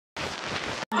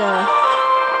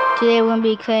Today we're gonna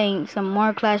be playing some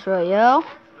more Clash Royale.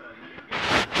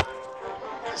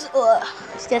 So,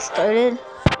 let's get started.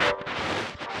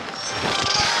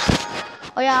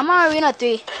 Oh yeah, I'm on Arena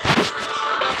 3.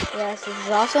 Yes, this is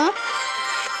awesome.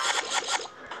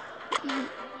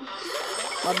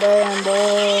 Barbarian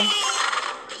boy.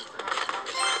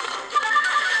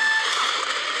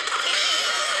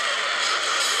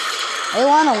 They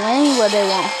wanna win, but they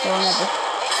won't. They will never.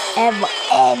 Ever.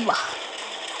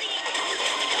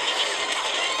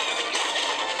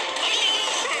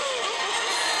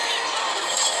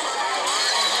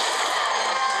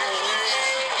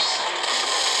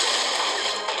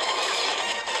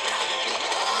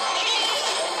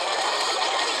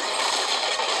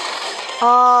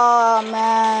 Oh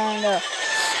man.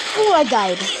 Ooh, I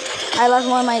died. I lost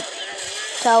one of my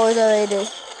towers already.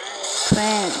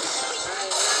 Prince.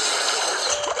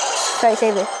 Try to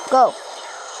save it. Go.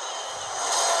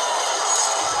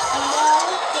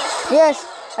 Yes,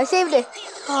 I saved it.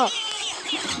 Oh.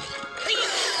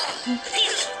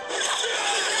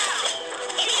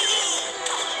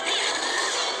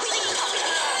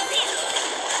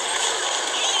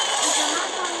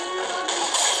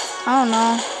 I don't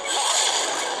know.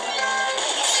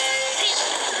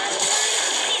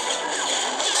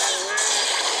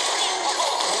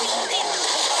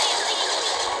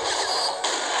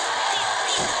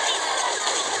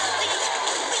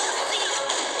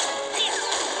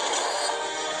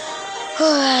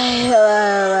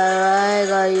 Alright,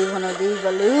 gotta use one of these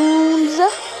balloons.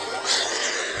 This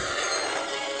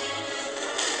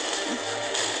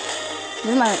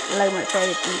is my favorite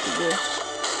thing to do.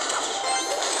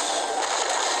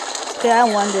 Okay, I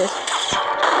won this.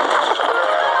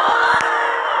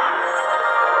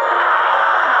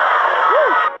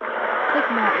 Click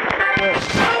my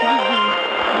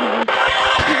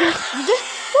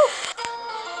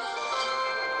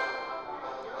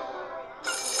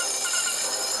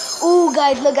Ooh,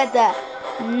 guys, look at that.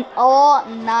 All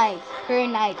nice. Very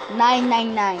nice.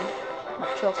 999.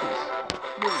 Trophies.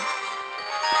 Boom.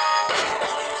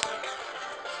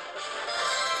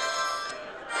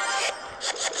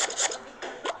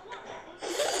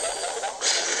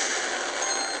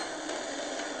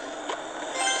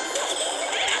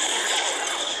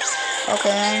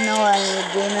 Okay, I know what I need to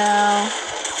do now.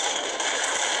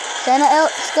 Send a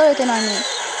skeleton on me.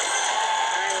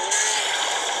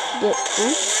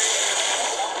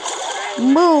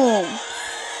 Boom.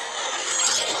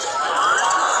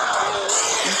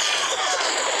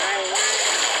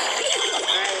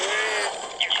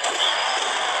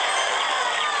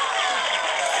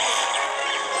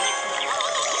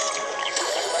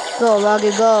 Go,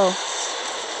 Rocket, go.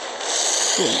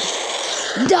 Boom.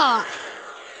 Die.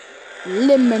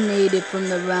 Eliminated from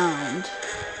the round.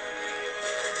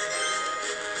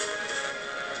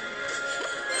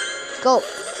 Go,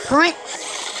 Prince.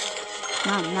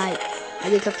 Not knight. I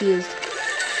get confused.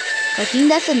 I think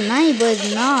that's a knight, but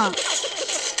it's not.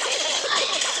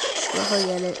 Go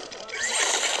forget it.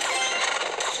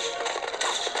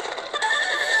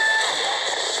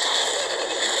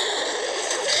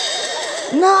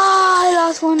 No, I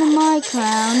lost one of my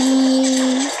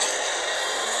crownies.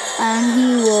 And he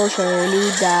will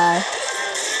surely die.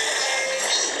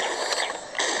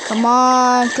 Come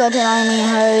on, cut it on me.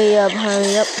 Hurry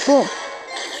up. Boom.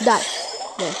 Die.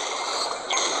 There.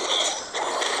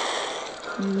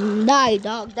 Die,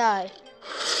 dog, die.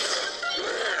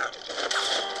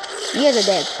 You guys are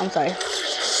dead. I'm sorry.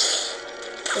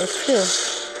 There's two.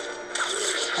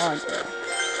 Oh, dead.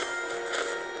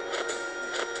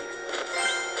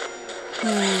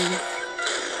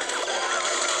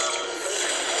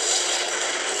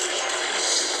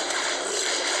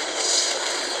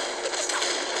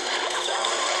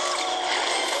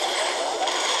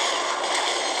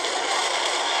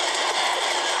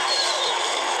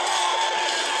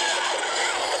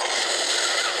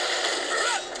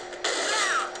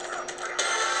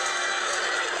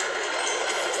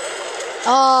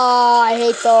 Oh, I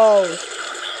hate those.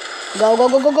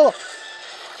 Go.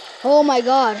 Oh my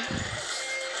god.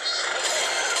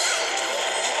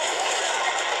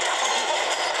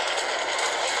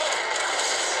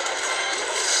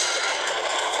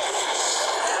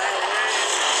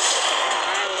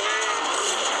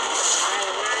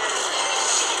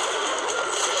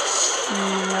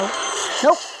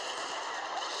 Nope.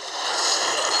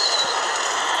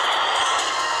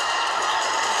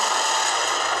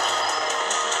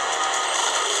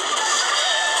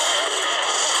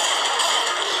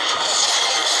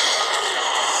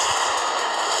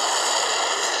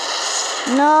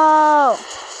 No.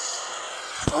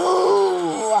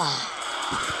 Ooh.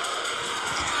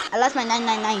 I lost my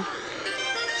 999.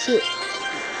 Shit.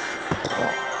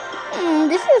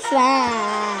 This is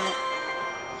sad.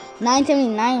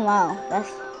 979. Wow,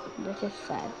 that's just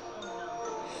sad.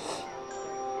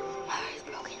 My heart is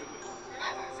broken.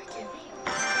 Never forgive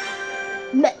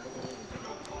me.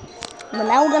 But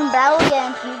now we're gonna battle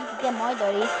again. See if we can get more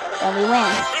 30s, and we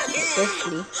win.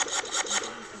 Basically,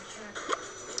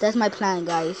 that's my plan,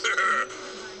 guys.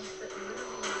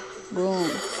 Boom,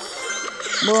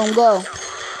 boom, go.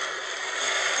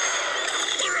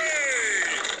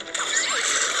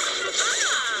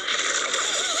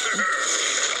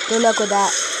 Good luck with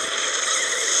that.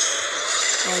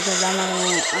 Because I'm not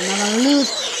gonna lose.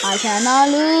 I cannot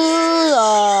lose.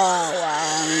 Oh, wow,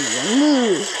 I'm gonna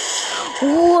lose.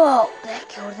 Whoa, that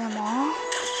killed them all.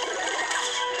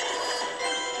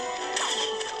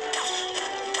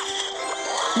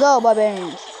 Go,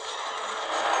 barbarians.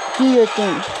 Do your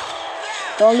thing.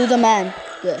 Don't lose a man.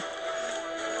 Good.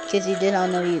 Because he did not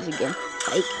know use again.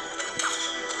 Right?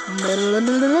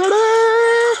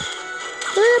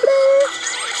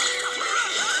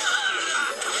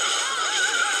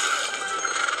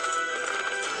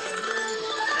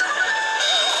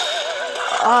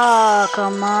 Oh,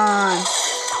 come on.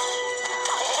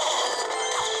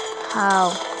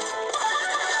 How?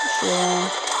 Yeah.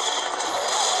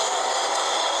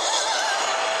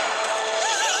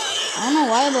 I don't know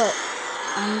why, but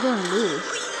I'm gonna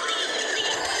lose.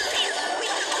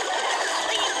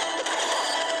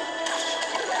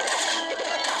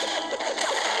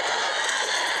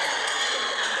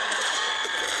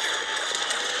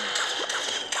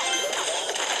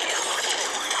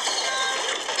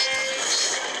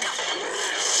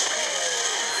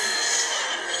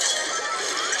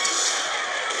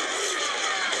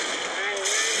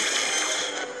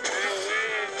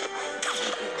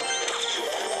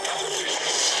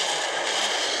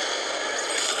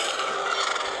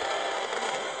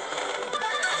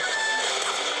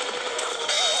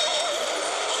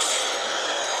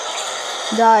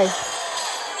 Die.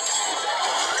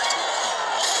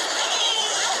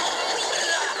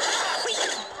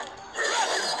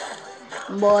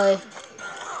 Boy.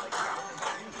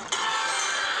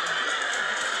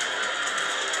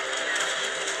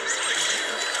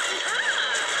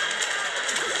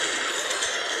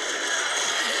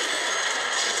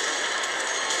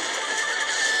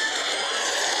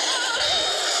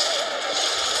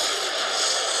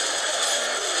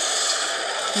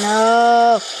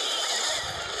 No.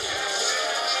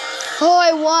 Oh,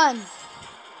 I won.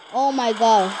 Oh my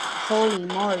god. Holy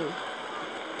moly.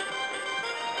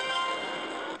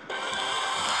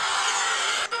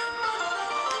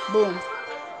 Boom.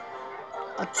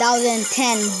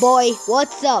 1010, boy.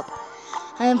 What's up?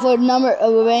 And for the number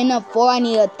of arena 4, I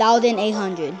need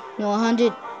 1,800. No,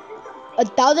 100.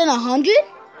 1,100?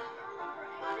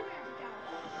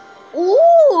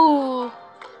 Ooh.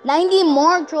 90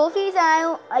 more trophies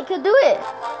and I could do it.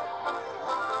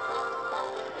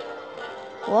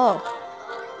 Whoa.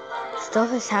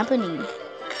 Stuff is happening.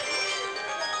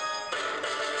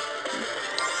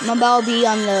 I'm about to be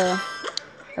on the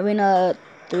arena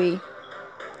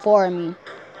 4, I mean.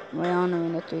 We're on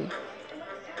arena 3.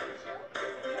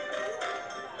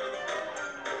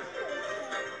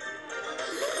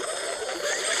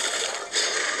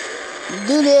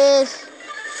 Do this.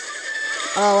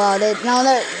 Oh wow,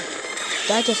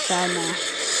 that's just sad now.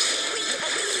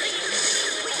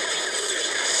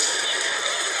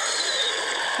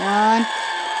 One.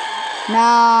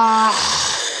 Nah.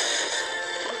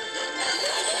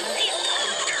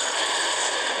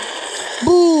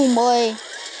 Boom, boy.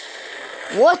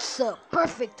 What's the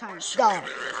perfect time? Dog.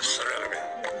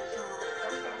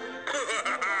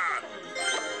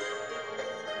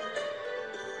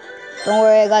 Don't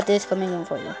worry, I got this coming in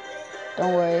for you.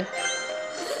 Don't worry.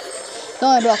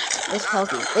 Don't worry, bro. It's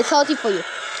healthy. It's healthy for you.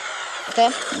 Okay?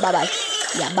 Bye-bye.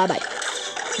 Yeah, bye-bye.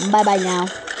 Bye-bye now.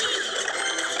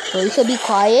 So you should be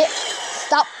quiet.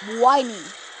 Stop whining.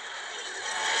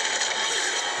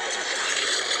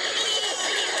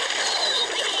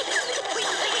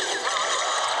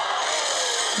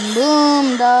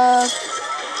 Boom, dog.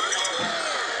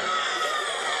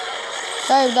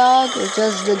 Sorry, dog. It's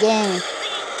just the game.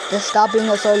 Just stop being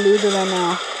a sore loser right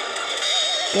now.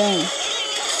 Game.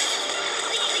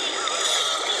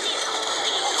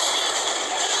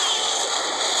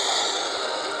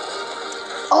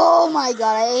 Oh my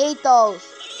god, I hate those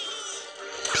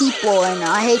people right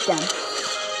now. I hate them.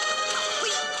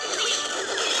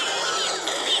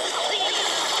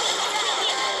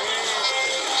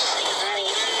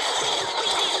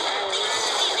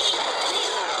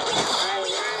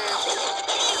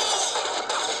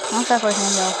 I'm sorry for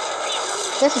him though.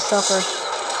 This is suffer.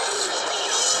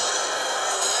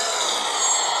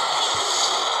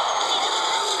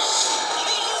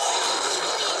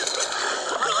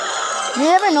 You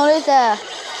ever notice that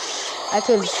I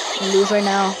could lose right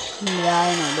now? Yeah,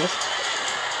 I noticed.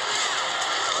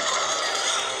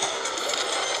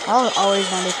 I'll always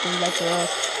notice things like this.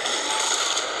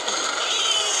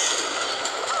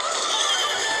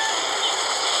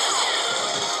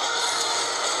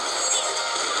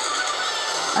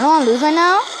 I don't want to lose right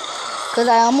now, because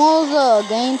I almost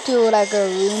gained to like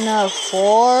arena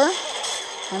 4,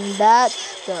 and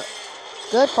that's the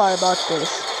good part about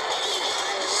this.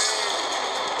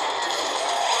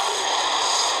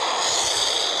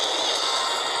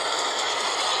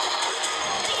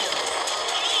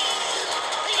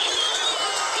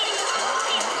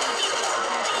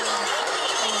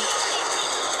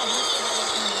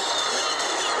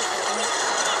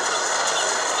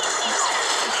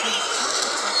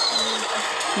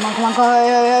 Come on,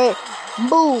 hurry.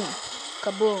 Boom.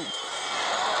 Kaboom.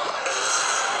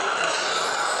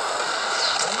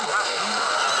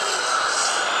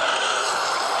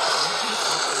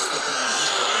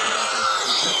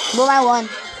 Boom, I won.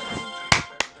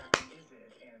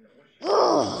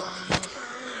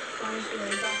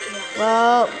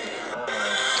 Well,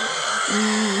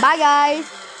 bye guys.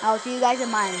 I'll see you guys in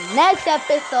my next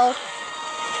episode,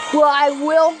 where I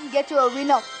will get to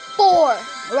arena 4.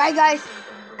 Alright guys,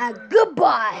 and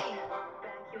goodbye.